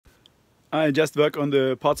I just work on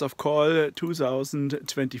the Ports of Call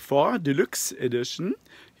 2024 Deluxe edition.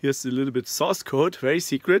 Here's a little bit source code, very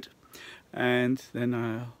secret. And then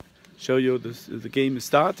I'll show you the game is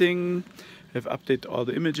starting. I've updated all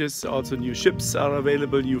the images, also new ships are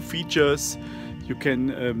available, new features. You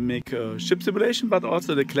can make a ship simulation, but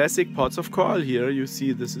also the classic Ports of Call. Here you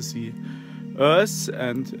see this is the Earth,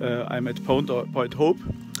 and I'm at Point Hope.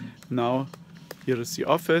 Now here is the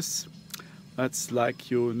office. That's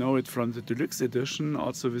like you know it from the Deluxe edition,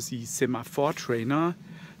 also with the semaphore trainer,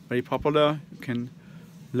 very popular. You can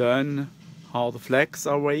learn how the flags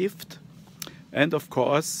are waved. And of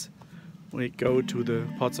course, we go to the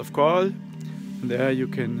Ports of Call, and there you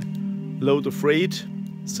can load the freight.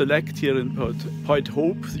 Select here in Point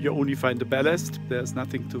Hope, you only find the ballast, there's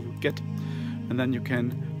nothing to get. And then you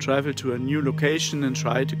can travel to a new location and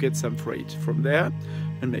try to get some freight from there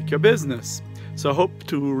and make your business. So I hope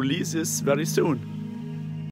to release this very soon.